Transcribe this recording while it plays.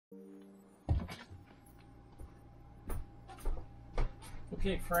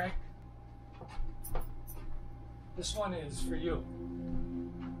Okay, Frank, this one is for you.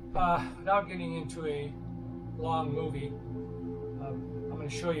 Without getting into a long movie, I'm going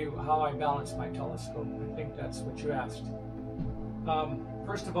to show you how I balance my telescope. I think that's what you asked.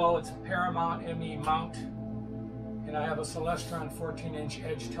 First of all, it's a Paramount ME mount, and I have a Celestron 14-inch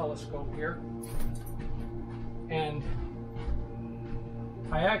edge telescope here. And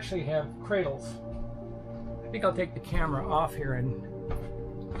I actually have cradles. I think I'll take the camera off here and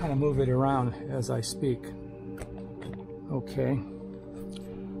kind of move it around as I speak. Okay.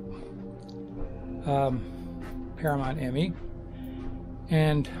 Paramount ME.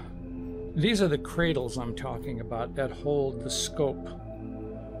 And these are the cradles I'm talking about that hold the scope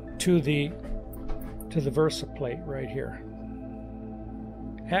to the Versa plate right here.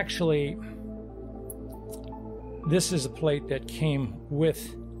 Actually, this is a plate that came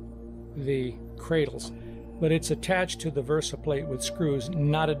with the cradles, but it's attached to the Versa plate with screws,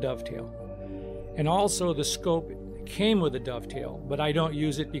 not a dovetail. And also the scope came with a dovetail, but I don't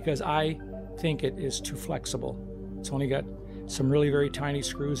use it because I think it is too flexible. It's only got some really very tiny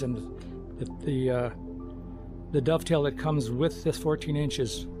screws, and the dovetail that comes with this 14-inch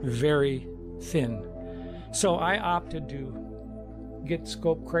is very thin. So I opted to get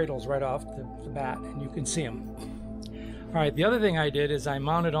scope cradles right off the bat, and you can see them. All right, the other thing I did is I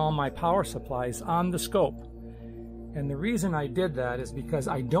mounted all my power supplies on the scope. And the reason I did that is because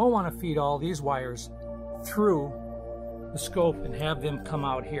I don't want to feed all these wires through the scope and have them come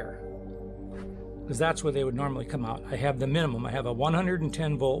out here, because that's where they would normally come out. I have the minimum. I have a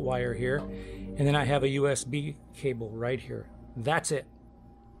 110 volt wire here, and then I have a USB cable right here. That's it.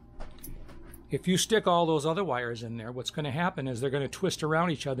 If you stick all those other wires in there, what's going to happen is they're going to twist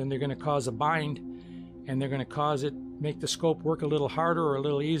around each other, and they're going to cause a bind, and they're going to cause it, make the scope work a little harder or a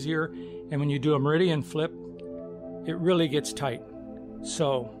little easier. And when you do a meridian flip, it really gets tight.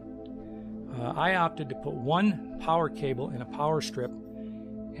 So I opted to put one power cable in a power strip,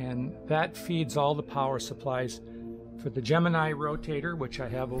 and that feeds all the power supplies for the Gemini rotator, which I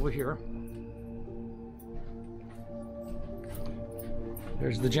have over here.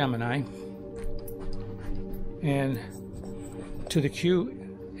 There's the Gemini. And to the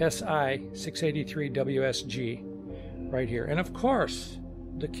QSI 683 WSG right here. And of course,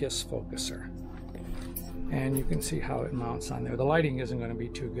 the KISS focuser. And you can see how it mounts on there. The lighting isn't going to be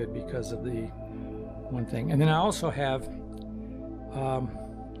too good because of the one thing. And then I also have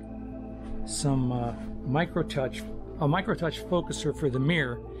some micro-touch focuser for the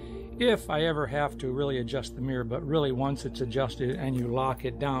mirror, if I ever have to really adjust the mirror. But really, once it's adjusted and you lock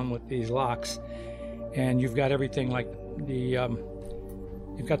it down with these locks, and you've got everything like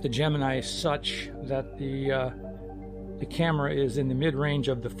you've got the Gemini such that the camera is in the mid-range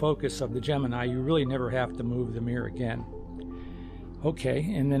of the focus of the Gemini, you really never have to move the mirror again.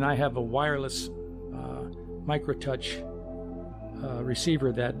 Okay, and then I have a wireless micro-touch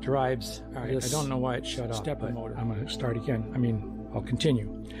receiver that drives this. I don't know why it shut off. Stepper motor. I'm going to start again. I'll continue.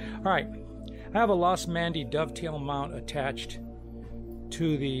 All right, I have a Lost Mandy dovetail mount attached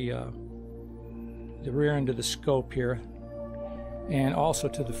to the rear end of the scope here, and also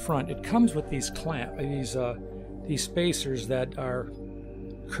to the front. It comes with these these spacers that are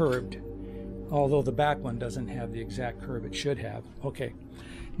curved, although the back one doesn't have the exact curve it should have. Okay,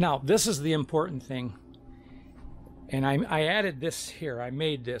 now this is the important thing, and I added this here. I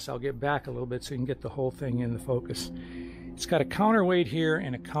made this. I'll get back a little bit so you can get the whole thing in the focus. It's got a counterweight here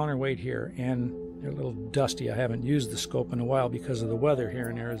and a counterweight here, and they're a little dusty. I haven't used the scope in a while because of the weather here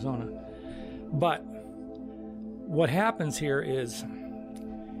in Arizona. But what happens here is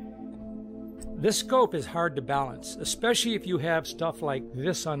this scope is hard to balance, especially if you have stuff like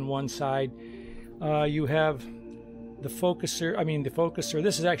this on one side. You have the focuser.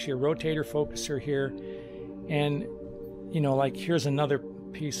 This is actually a rotator focuser here. And, like here's another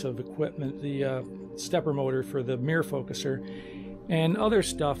piece of equipment, the stepper motor for the mirror focuser, and other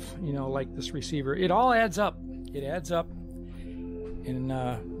stuff, like this receiver. It all adds up. It adds up. And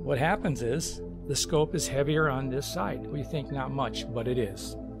what happens is the scope is heavier on this side. We think not much, but it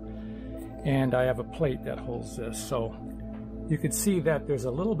is. And I have a plate that holds this, so you can see that there's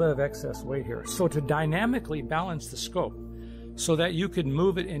a little bit of excess weight here. So to dynamically balance the scope so that you can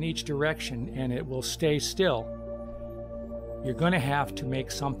move it in each direction and it will stay still, you're going to have to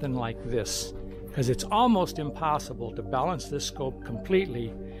make something like this, because it's almost impossible to balance this scope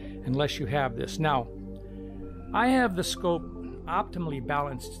completely unless you have this. Now, I have the scope optimally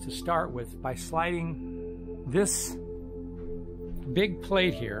balanced to start with by sliding this big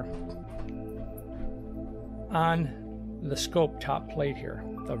plate here on the scope top plate here,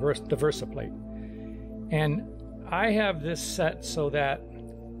 the Versa plate. And I have this set so that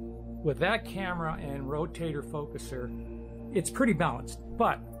with that camera and rotator focuser, it's pretty balanced,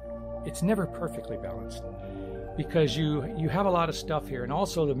 but it's never perfectly balanced because you have a lot of stuff here, and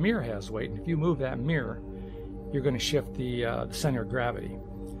also the mirror has weight. And if you move that mirror, you're going to shift the center of gravity.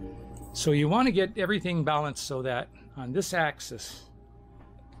 So you want to get everything balanced so that on this axis,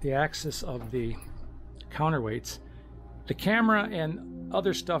 the axis of the counterweights, the camera and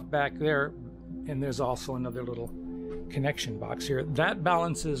other stuff back there, and there's also another little connection box here, that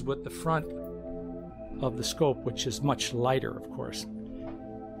balances with the front of the scope, which is much lighter, of course.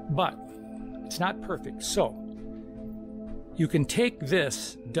 But it's not perfect. So you can take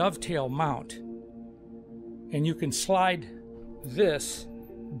this dovetail mount and you can slide this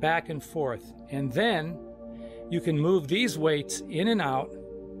back and forth, and then you can move these weights in and out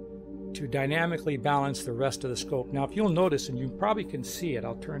to dynamically balance the rest of the scope. Now, if you'll notice, and you probably can see it,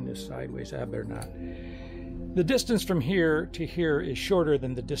 I'll turn this sideways, I better not. The distance from here to here is shorter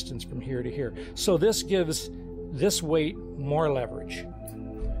than the distance from here to here. So this gives this weight more leverage,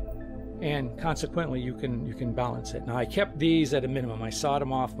 and consequently you can balance it. Now, I kept these at a minimum. I sawed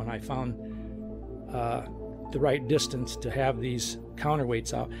them off when I found the right distance to have these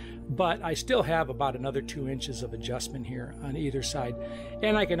counterweights out, but I still have about another 2 inches of adjustment here on either side,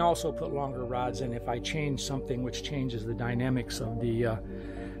 and I can also put longer rods in if I change something which changes the dynamics of the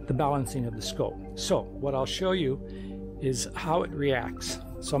balancing of the scope. So what I'll show you is how it reacts.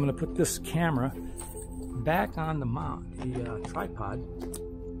 So I'm going to put this camera back on the mount, the tripod,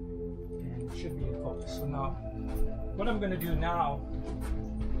 and it should be in focus. So now what I'm going to do now,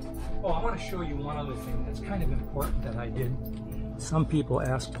 oh, I want to show you one other thing that's kind of important that I did. Some people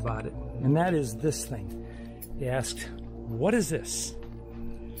asked about it, and that is this thing. They asked, what is this?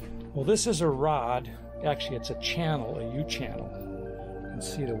 Well, this is a rod. Actually, it's a channel, a U-channel. You can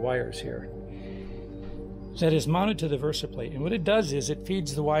see the wires here. That is mounted to the VersaPlate. And what it does is it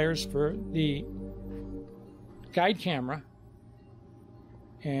feeds the wires for the guide camera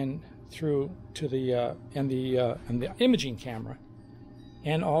and through to the and the imaging camera,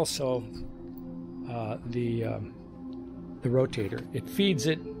 and also the rotator. It feeds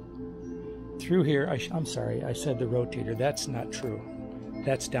it through here. I'm sorry, I said the rotator. That's not true.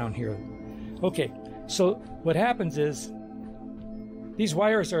 That's down here. Okay, so what happens is these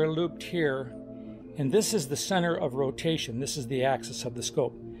wires are looped here, and this is the center of rotation. This is the axis of the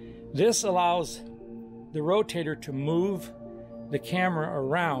scope. This allows the rotator to move the camera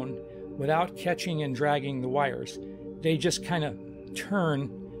around without catching and dragging the wires. They just kind of turn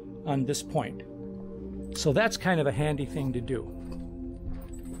on this point. So that's kind of a handy thing to do.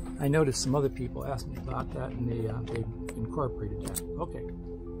 I noticed some other people asked me about that, and they incorporated that. Okay,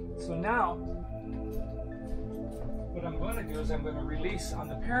 so now what I'm going to do is I'm going to release. On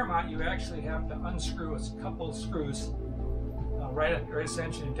the Paramount, you actually have to unscrew a couple of screws right at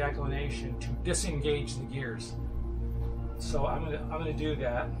ascension and declination to disengage the gears. So I'm going to do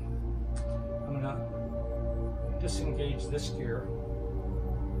that. I'm going to disengage this gear,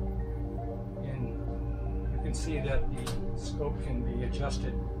 and you can see that the scope can be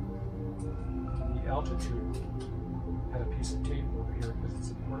adjusted to the altitude. I have a piece of tape over here because it's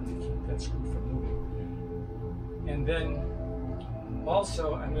important to keep that screw from moving. And then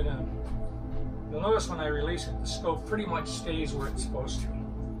also you'll notice when I release it, the scope pretty much stays where it's supposed to.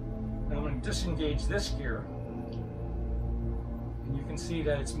 Now I'm going to disengage this gear, and you can see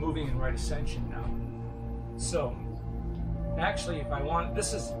that it's moving in right ascension now. So actually, if I want,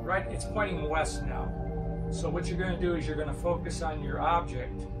 this is right, it's pointing west now. So what you're going to do is you're going to focus on your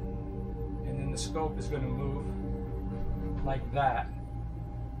object, and then the scope is going to move like that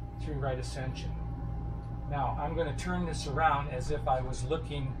through right ascension. Now I'm going to turn this around as if I was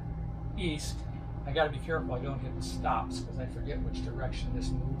looking east. I got to be careful I don't hit the stops because I forget which direction this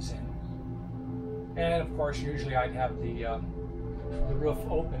moves in. And of course, usually I'd have the roof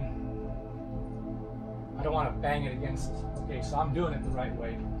open. I don't want to bang it against this. Okay, so I'm doing it the right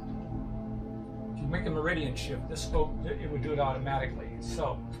way. If you make a meridian shift, this scope, it would do it automatically.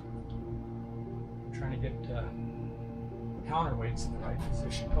 So I'm trying to get counterweights in the right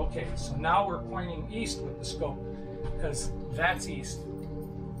position. Okay, so now we're pointing east with the scope because that's east.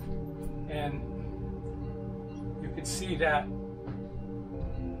 And you can see that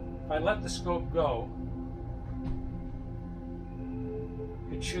if I let the scope go,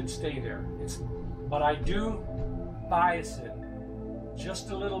 it should stay there. But I do bias it just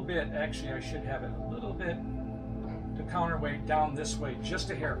a little bit. Actually, I should have it a little bit to counterweight down this way, just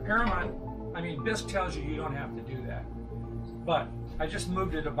a hair. Paramount, I mean, BISC tells you don't have to do that. But I just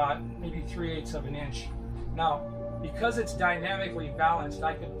moved it about maybe 3/8 of an inch. Now, because it's dynamically balanced,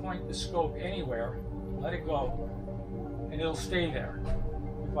 I could point the scope anywhere let it go, and it'll stay there.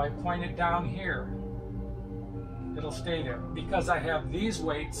 If I point it down here, it'll stay there. Because I have these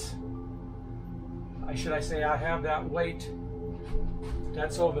weights, should I say I have that weight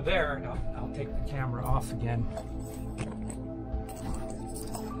that's over there, and I'll take the camera off again.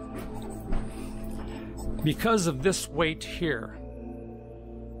 Because of this weight here,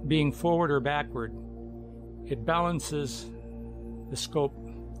 being forward or backward, it balances the scope.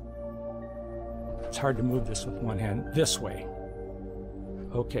 It's hard to move this with one hand, this way.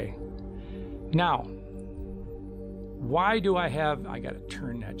 Okay. Now, why do I got to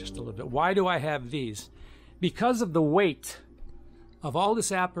turn that just a little bit. Why do I have these? Because of the weight of all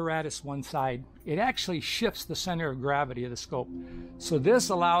this apparatus one side, it actually shifts the center of gravity of the scope. So this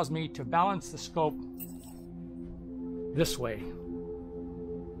allows me to balance the scope this way.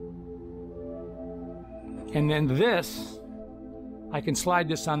 And then this, I can slide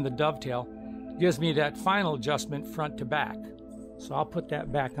this on the dovetail, gives me that final adjustment front to back. So I'll put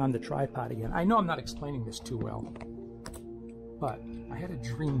that back on the tripod again. I know I'm not explaining this too well, but I had to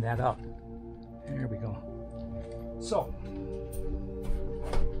dream that up. There we go. So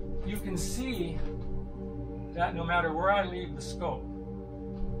you can see that no matter where I leave the scope,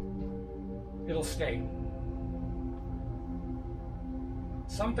 it'll stay.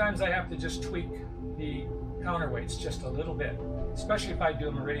 Sometimes I have to just tweak the counterweights just a little bit, especially if I do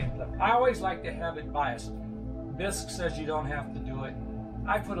a meridian flip. I always like to have it biased. BISC says you don't have to do it.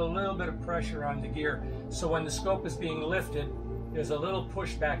 I put a little bit of pressure on the gear, so when the scope is being lifted, there's a little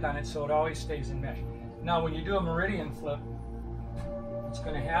pushback on it, so it always stays in mesh. Now when you do a meridian flip, what's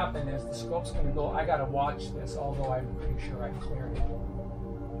going to happen is the scope's going to go, I got to watch this, although I'm pretty sure I cleared it.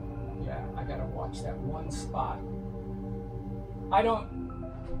 Yeah, I got to watch that one spot. I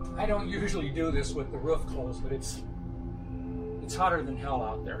don't usually do this with the roof closed, but it's hotter than hell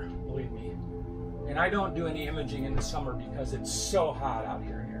out there, believe me. And I don't do any imaging in the summer because it's so hot out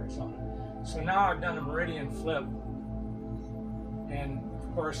here in Arizona. So now I've done a meridian flip, and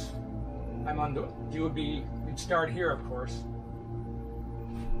of course I'm on the, you'd start here, of course,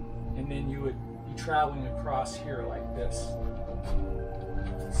 and then you would be traveling across here like this.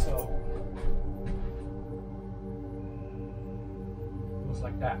 So it goes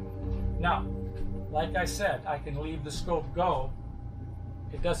like that. Now, like I said, I can leave the scope go.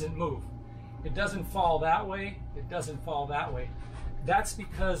 It doesn't move. It doesn't fall that way. It doesn't fall that way. That's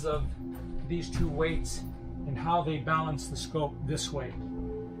because of these two weights and how they balance the scope this way.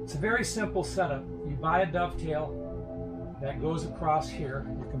 It's a very simple setup. You buy a dovetail that goes across here.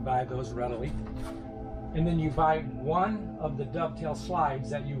 You can buy those readily. And then you buy one of the dovetail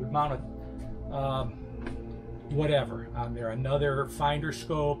slides that you would mount whatever on there, another finder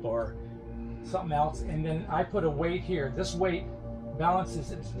scope or something else. And then I put a weight here. This weight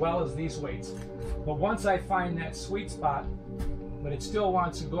balances as well as these weights. But once I find that sweet spot, but it still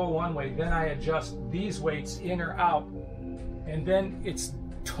wants to go one way, then I adjust these weights in or out, and then it's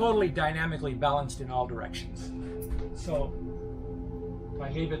totally dynamically balanced in all directions. So if I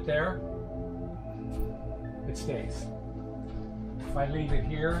leave it there, it stays. If I leave it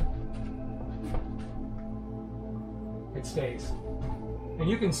here, it stays. And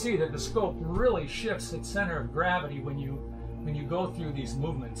you can see that the scope really shifts its center of gravity when you go through these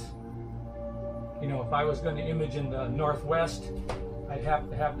movements. You know, if I was going to image in the northwest, I'd have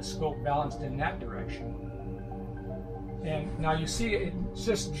to have the scope balanced in that direction. And now you see it's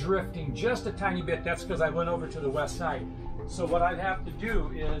just drifting just a tiny bit. That's because I went over to the west side. So what I'd have to do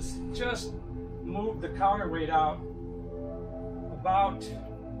is just move the counterweight out about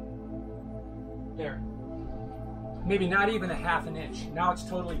there. Maybe not even a half an inch. Now it's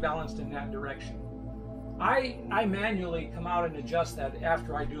totally balanced in that direction. I manually come out and adjust that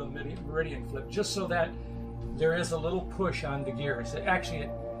after I do a meridian flip, just so that there is a little push on the gears.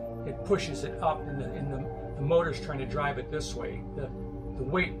 It pushes it up, and the motor's trying to drive it this way. The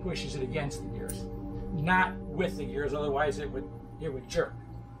weight pushes it against the gears, not with the gears. Otherwise, it would jerk.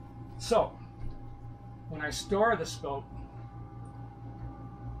 So when I store the scope,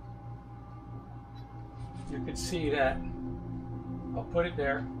 you could see that I'll put it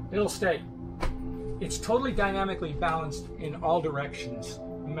there. It'll stay. It's totally dynamically balanced in all directions,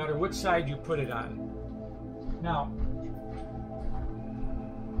 no matter which side you put it on. Now,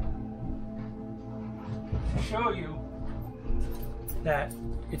 to show you that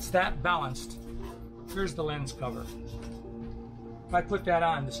it's that balanced, here's the lens cover. If I put that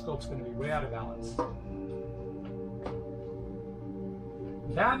on, the scope's going to be way out of balance.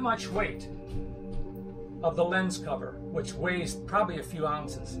 That much weight of the lens cover, which weighs probably a few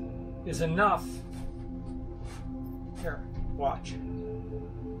ounces, is enough, here, watch,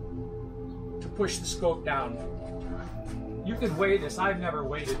 to push the scope down. You could weigh this. I've never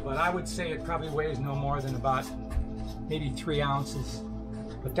weighed it, but I would say it probably weighs no more than about maybe 3 ounces.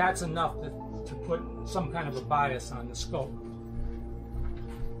 But that's enough to put some kind of a bias on the scope.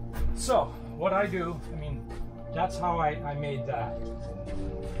 So what I do, I mean, that's how I made that.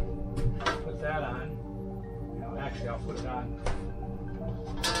 Put that on. No, actually, I'll put it on.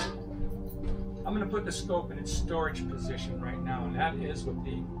 I'm going to put the scope in its storage position right now, and that is with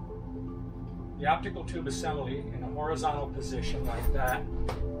the optical tube assembly in a horizontal position like that.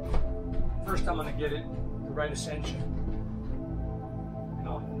 First, I'm going to get it the right ascension, and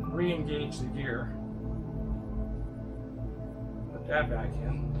I'll re-engage the gear. Put that back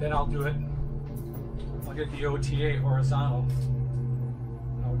in. Then I'll do it. I'll get the OTA horizontal.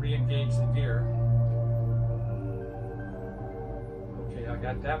 And I'll re-engage the gear. Okay, I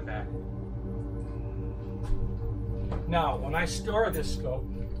got that back. Now, when I store this scope,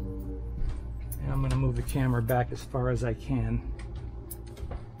 and I'm going to move the camera back as far as I can,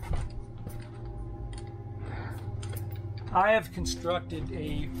 I have constructed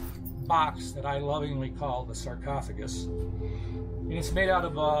a box that I lovingly call the sarcophagus. And it's made out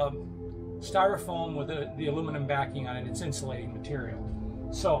of styrofoam with the aluminum backing on it. It's insulating material.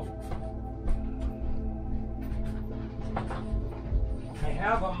 So, I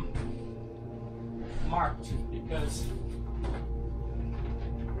have them marked because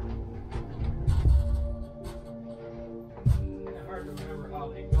it's hard to remember how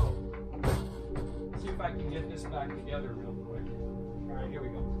they go. See if I can get this back together real quick. All right, here we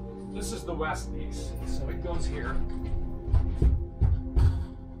go. This is the west piece, so it goes here.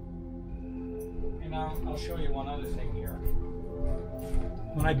 And I'll show you one other thing here.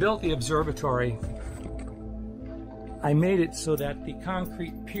 When I built the observatory, I made it so that the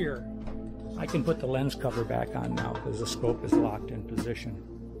concrete pier, I can put the lens cover back on now because the scope is locked in position.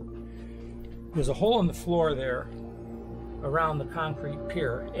 There's a hole in the floor there around the concrete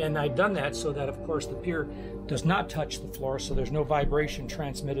pier, and I've done that so that, of course, the pier does not touch the floor, so there's no vibration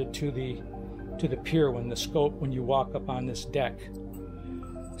transmitted to the pier when you walk up on this deck.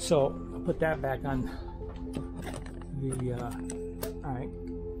 So I'll put that back on the all right.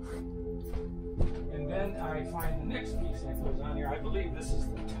 And then I find the next piece that goes on here. I believe this is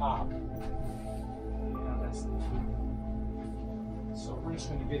the top. Yeah, that's the top. So we're just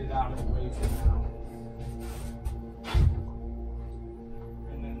going to get it out of the way for now.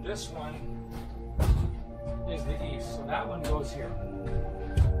 And then this one is the east, so that one goes here.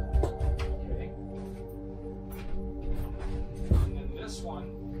 Okay. And then this one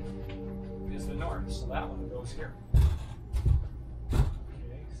is the north, so that one goes here.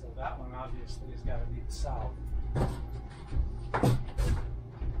 Okay, so that one obviously has got to be the south.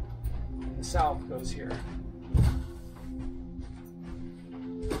 The south goes here.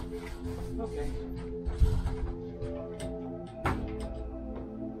 Okay.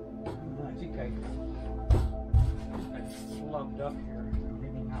 I think I flubbed up here.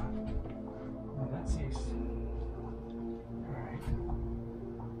 Maybe not. No, that's east. Alright.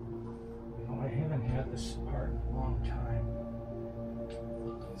 Well, I haven't had this part in a long time.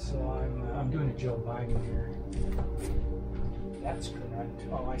 So I'm doing a Joe Biden here. That's correct.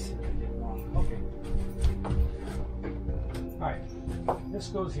 Oh, I see what I did wrong. Okay. Alright. This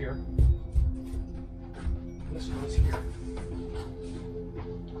goes here. This goes here.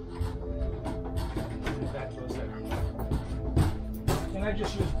 And that goes there. And I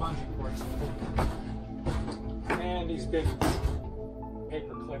just use bungee cords and these big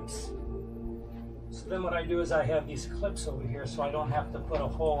paper clips. So then what I do is I have these clips over here so I don't have to put a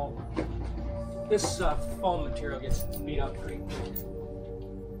hole. This foam material gets beat up pretty quick.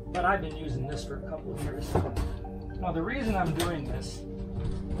 But I've been using this for a couple of years. Now the reason I'm doing this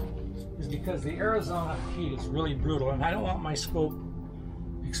is because the Arizona heat is really brutal, and I don't want my scope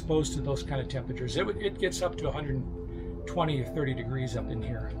exposed to those kind of temperatures. It gets up to 120 or 30 degrees up in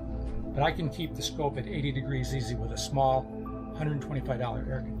here. But I can keep the scope at 80 degrees easy with a small $125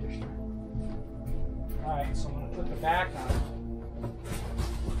 air conditioner. All right, so I'm going to put the back on.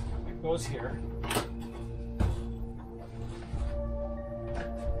 It goes here.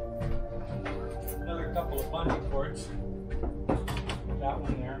 Another couple of bungee cords. That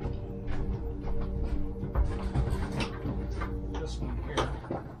one there. This one here.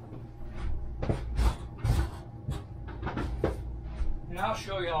 And I'll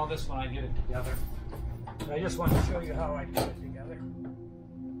show you all this when I get it together. But I just want to show you how I put it together.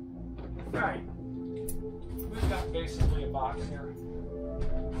 All right. We've got basically a box here.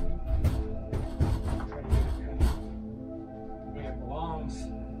 Try to get it kind of the way it belongs.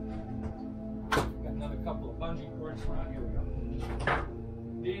 Got another couple of bungee cords around here. We go.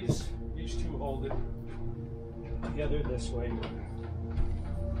 These two hold hold it together this way.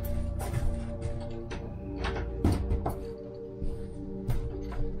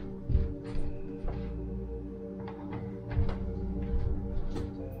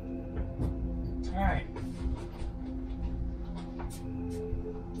 All right.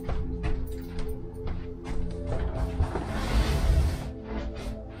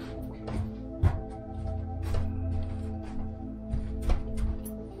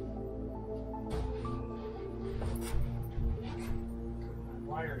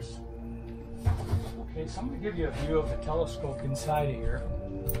 Wires. Okay, so I'm going to give you a view of the telescope inside of here.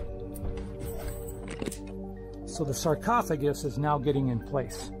 So the sarcophagus is now getting in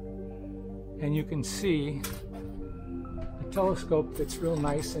place. And you can see the telescope fits real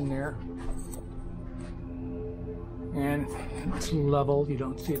nice in there. And it's level, you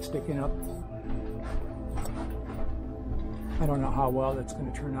don't see it sticking up. I don't know how well that's going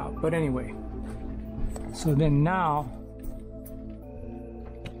to turn out, but anyway. So then now,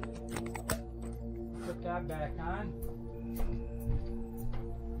 put that back on.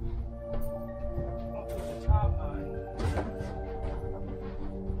 I'll put the top on.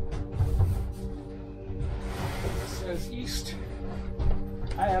 It says east.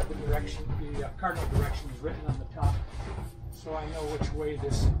 I have the direction, the cardinal directions written on the top, so I know which way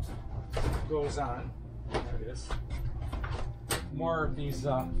this goes on. There it is. More of these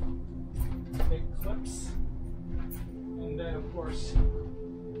big clips, and then of course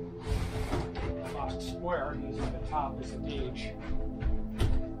a square using the top as a gauge.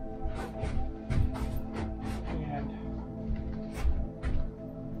 And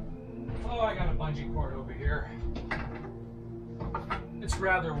oh, I got a bungee cord over here. It's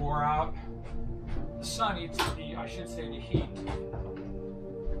rather wore out. The sun eats the, I should say the heat,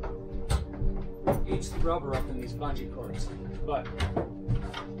 eats the rubber up in these bungee cords. But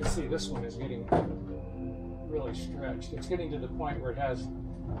you see this one is getting really stretched. It's getting to the point where it has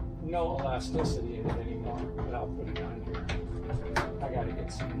no elasticity in it anymore. But I'll put it on here. I gotta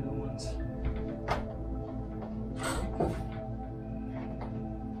get some new ones.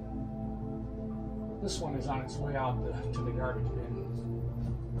 This one is on its way out to the garbage bin.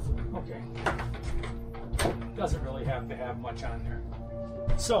 Okay. Doesn't really have to have much on there.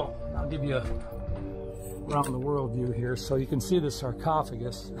 So, I'll give you a around the world view here, so you can see the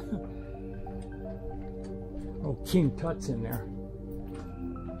sarcophagus. Oh, King Tut's in there.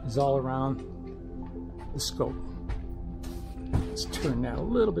 Is all around the scope. Let's turn that a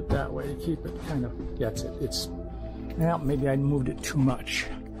little bit that way to keep it kind of gets it. It's, well, maybe I moved it too much.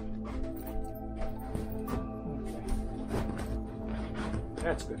 Okay.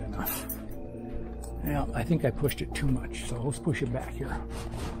 That's good enough. Well, I think I pushed it too much, so let's push it back here.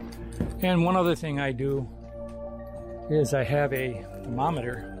 And one other thing I do is I have a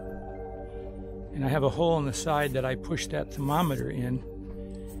thermometer, and I have a hole in the side that I push that thermometer in,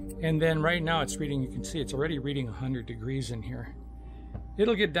 and then right now it's reading, you can see it's already reading 100 degrees in here.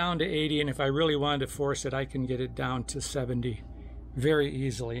 It'll get down to 80, and if I really wanted to force it, I can get it down to 70 very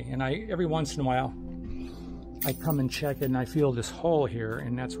easily. And every once in a while I come and check it, and I feel this hole here,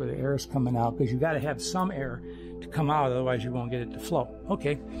 and that's where the air is coming out, because you got to have some air to come out, otherwise you won't get it to flow.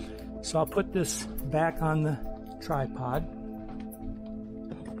 Okay, so I'll put this back on the tripod.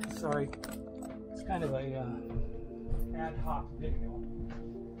 Sorry, it's kind of a ad hoc video.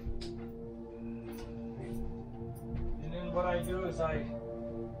 And then what I do is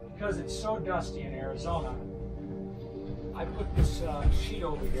because it's so dusty in Arizona, I put this sheet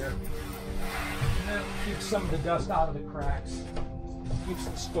over here, and that keeps some of the dust out of the cracks, keeps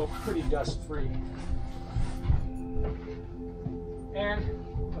the scope pretty dust free. And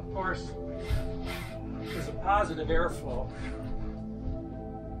of course, there's a positive airflow,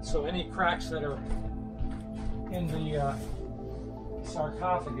 so any cracks that are in the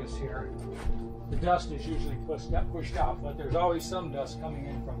sarcophagus here, the dust is usually pushed out, but there's always some dust coming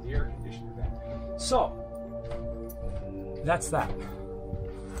in from the air conditioner vent. So that's that.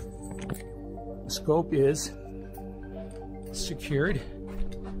 The scope is secured,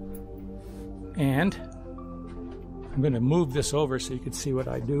 and I'm going to move this over so you can see what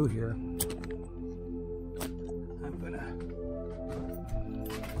I do here.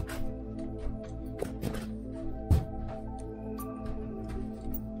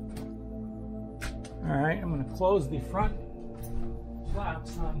 Alright, I'm going to close the front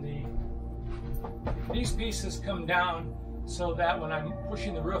flaps on these pieces come down so that when I'm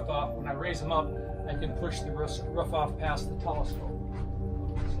pushing the roof off, when I raise them up, I can push the roof off past the telescope.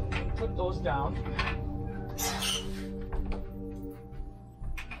 So put those down.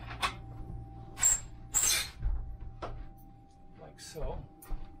 Like so.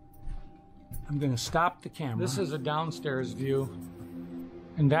 I'm going to stop the camera. This is a downstairs view,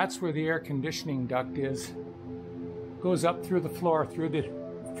 and that's where the air conditioning duct is. Goes up through the floor, through the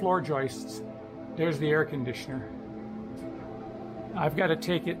floor joists. There's the air conditioner. I've got to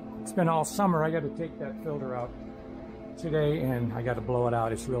take it, it's been all summer, I got to take that filter out today, and I got to blow it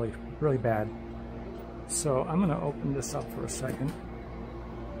out. It's really, really bad. So I'm going to open this up for a second.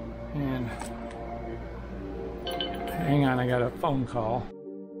 And hang on, I got a phone call.